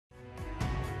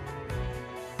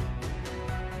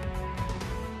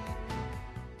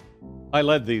I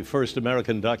led the first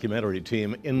American documentary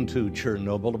team into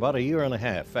Chernobyl about a year and a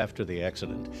half after the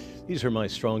accident. These are my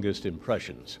strongest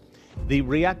impressions. The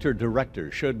reactor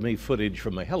director showed me footage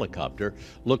from a helicopter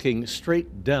looking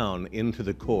straight down into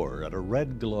the core at a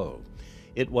red glow.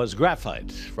 It was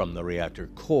graphite from the reactor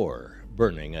core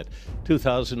burning at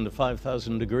 2,000 to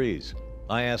 5,000 degrees.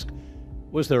 I asked,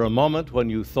 was there a moment when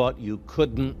you thought you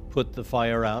couldn't put the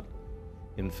fire out?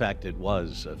 In fact, it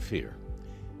was a fear.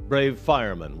 Brave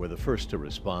firemen were the first to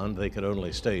respond. They could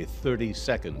only stay 30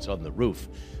 seconds on the roof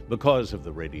because of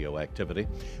the radioactivity.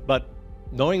 But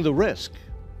knowing the risk,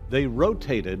 they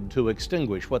rotated to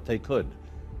extinguish what they could.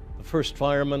 The first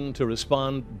firemen to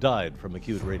respond died from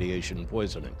acute radiation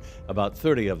poisoning, about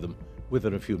 30 of them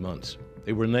within a few months.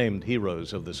 They were named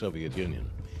heroes of the Soviet Union.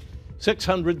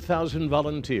 600,000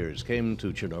 volunteers came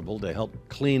to Chernobyl to help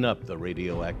clean up the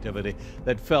radioactivity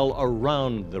that fell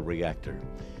around the reactor.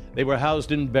 They were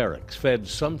housed in barracks, fed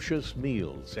sumptuous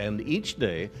meals, and each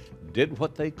day did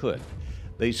what they could.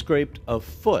 They scraped a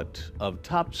foot of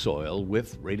topsoil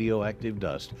with radioactive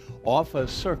dust off a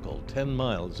circle 10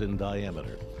 miles in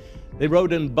diameter. They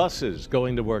rode in buses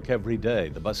going to work every day.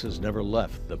 The buses never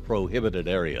left the prohibited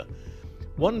area.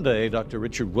 One day, Dr.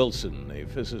 Richard Wilson, a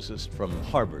physicist from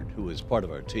Harvard who was part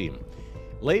of our team,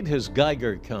 laid his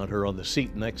Geiger counter on the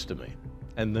seat next to me,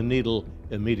 and the needle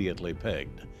immediately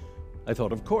pegged. I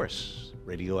thought, of course,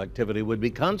 radioactivity would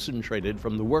be concentrated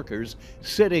from the workers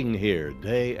sitting here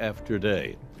day after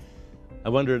day. I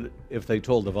wondered if they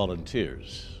told the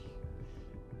volunteers.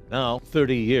 Now,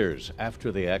 30 years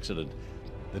after the accident,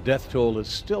 the death toll is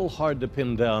still hard to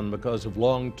pin down because of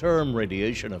long-term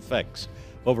radiation effects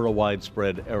over a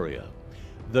widespread area.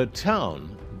 The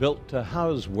town built to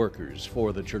house workers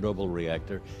for the Chernobyl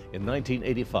reactor in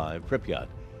 1985, Pripyat,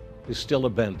 is still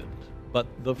abandoned. But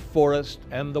the forest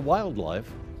and the wildlife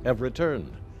have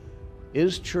returned.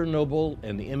 Is Chernobyl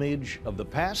an image of the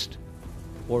past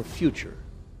or future?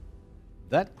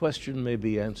 That question may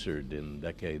be answered in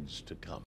decades to come.